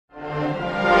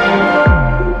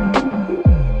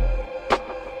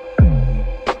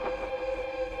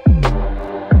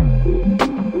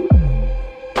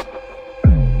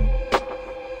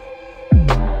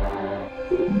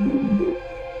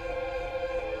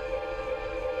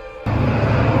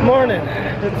morning.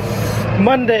 It's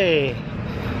Monday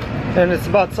and it's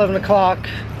about 7 o'clock.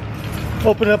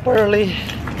 Open up early.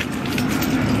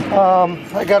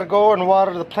 I gotta go and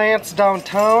water the plants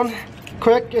downtown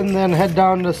quick and then head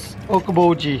down to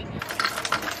Okoboji.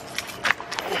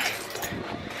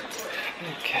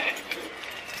 Okay.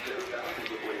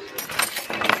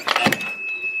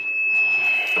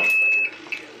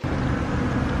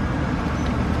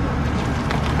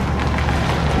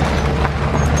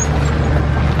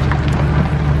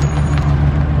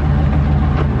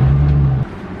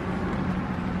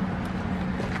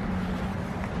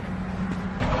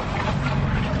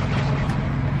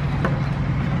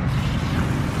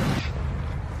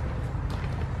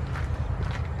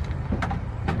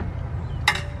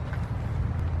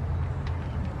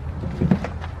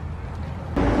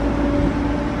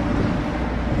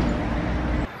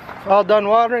 All done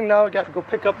watering, now I got to go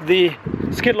pick up the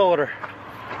skid loader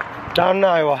down in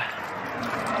Iowa.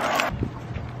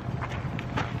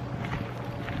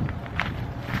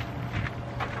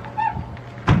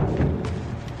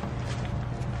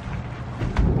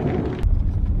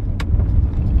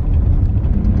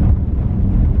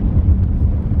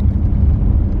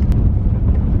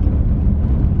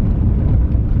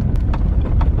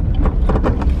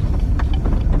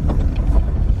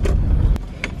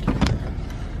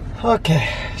 Okay,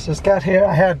 just got here.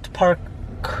 I had to park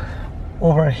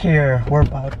over here. We're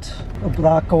about a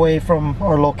block away from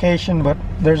our location, but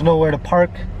there's nowhere to park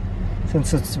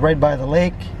since it's right by the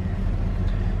lake.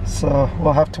 So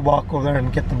we'll have to walk over there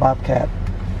and get the bobcat.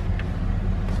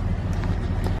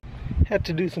 Had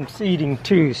to do some seeding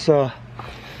too, so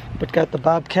but got the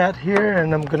bobcat here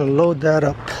and I'm gonna load that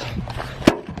up.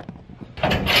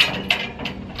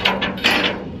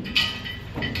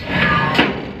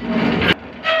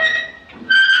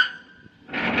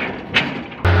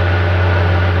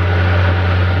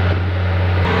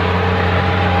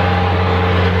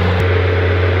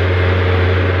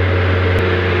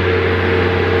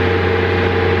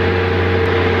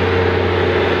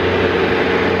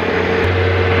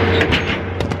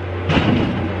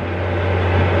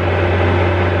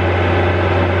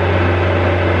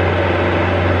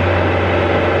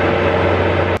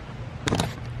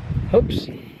 Oops.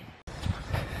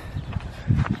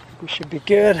 We should be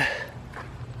good.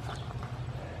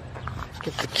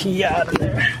 Get the key out of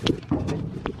there.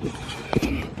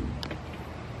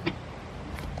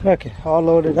 Okay, all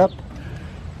loaded up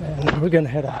and we're gonna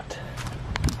head out.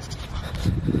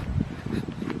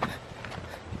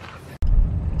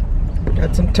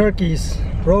 Got some turkeys,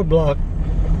 roadblock.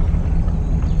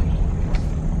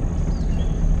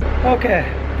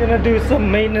 Okay, gonna do some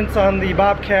maintenance on the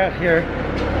bobcat here.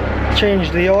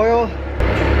 Change the oil.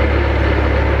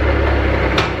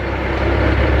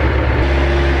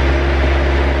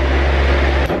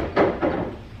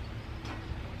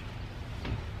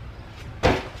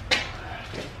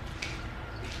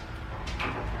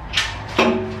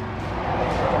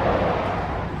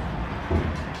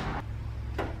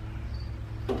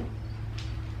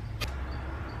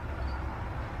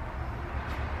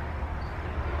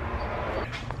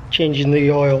 Changing the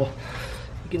oil.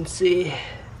 You can see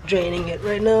draining it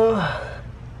right now.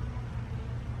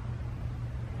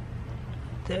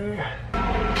 There.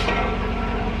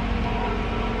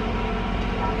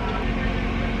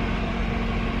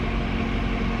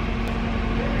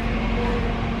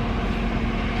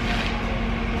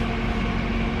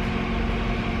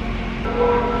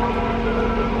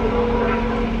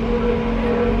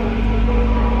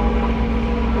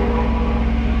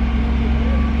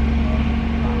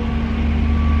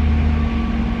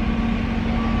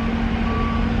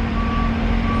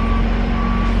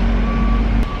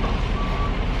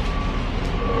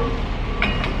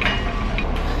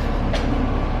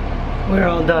 We're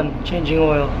all done changing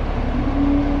oil.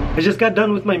 I just got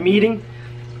done with my meeting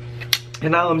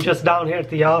and now I'm just down here at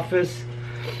the office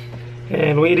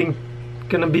and waiting.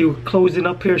 Gonna be closing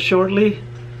up here shortly.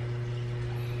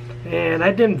 And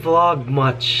I didn't vlog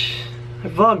much. I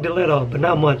vlogged a little, but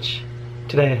not much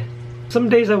today. Some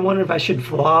days I wonder if I should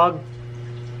vlog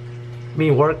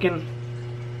me working,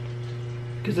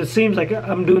 because it seems like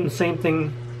I'm doing the same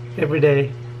thing every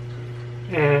day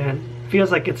and feels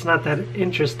like it's not that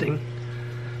interesting.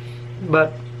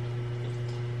 But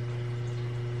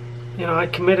you know, I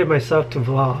committed myself to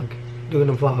doing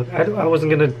a vlog. I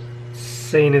wasn't gonna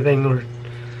say anything, or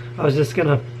I was just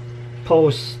gonna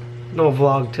post no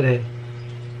vlog today.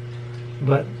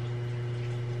 But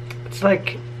it's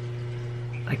like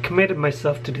I committed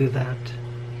myself to do that,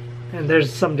 and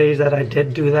there's some days that I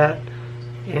did do that,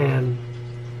 and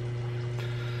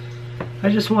I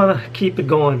just want to keep it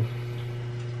going.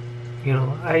 You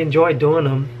know, I enjoy doing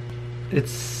them.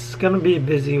 it's gonna be a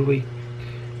busy week.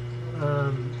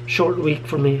 Short week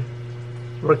for me.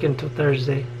 Working till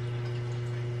Thursday.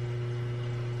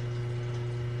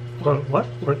 Well, what?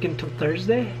 Working till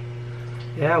Thursday?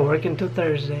 Yeah, working till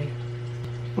Thursday.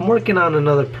 I'm working on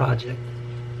another project.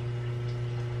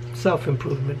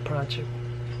 Self-improvement project.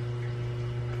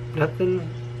 Nothing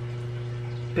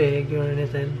big or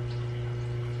anything.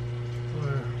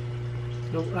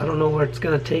 I don't know where it's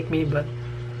gonna take me, but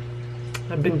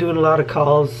I've been doing a lot of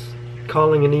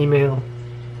calling and email,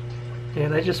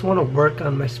 and I just want to work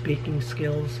on my speaking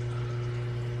skills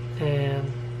and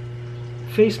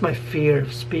face my fear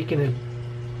of speaking in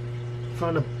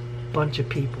front of a bunch of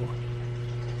people.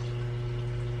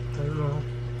 I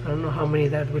don't know how many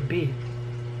that would be,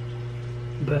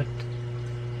 but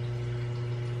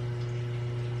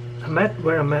I'm at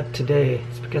where I'm at today.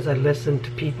 It's because I listened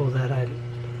to people that I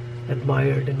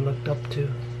admired and looked up to,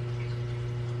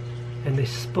 and they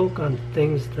spoke on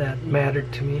things that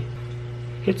mattered to me.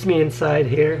 Hits me inside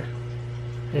here,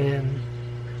 and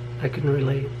I can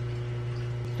relate,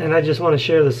 and I just want to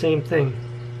share the same thing,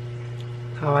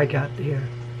 how I got here,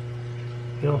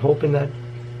 you know, hoping that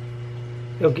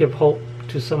it'll give hope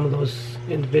to some of those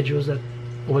individuals that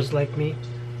was like me.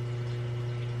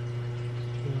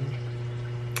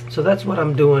 So that's what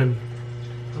I'm doing.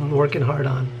 I'm working hard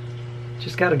on.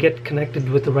 Just got to get connected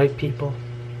with the right people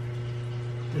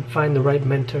and find the right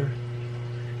mentor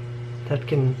that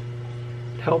can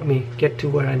help me get to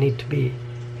where I need to be.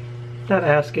 Not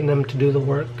asking them to do the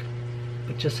work,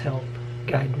 but just help,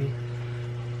 guide me.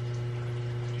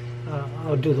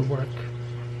 I'll do the work.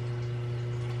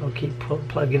 I'll keep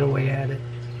plugging away at it.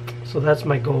 So that's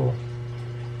my goal.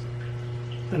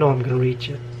 I know I'm going to reach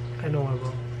it. I know I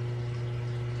will.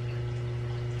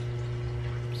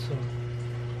 So,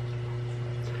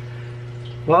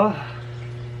 well,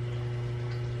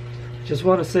 just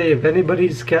want to say, if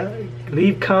anybody's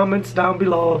leave comments down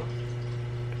below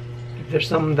if there's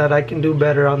something that I can do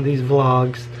better on these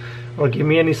vlogs, or give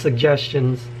me any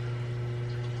suggestions,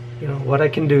 you know, what I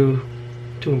can do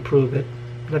to improve it.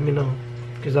 Let me know,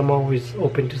 because I'm always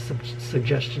open to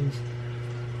suggestions.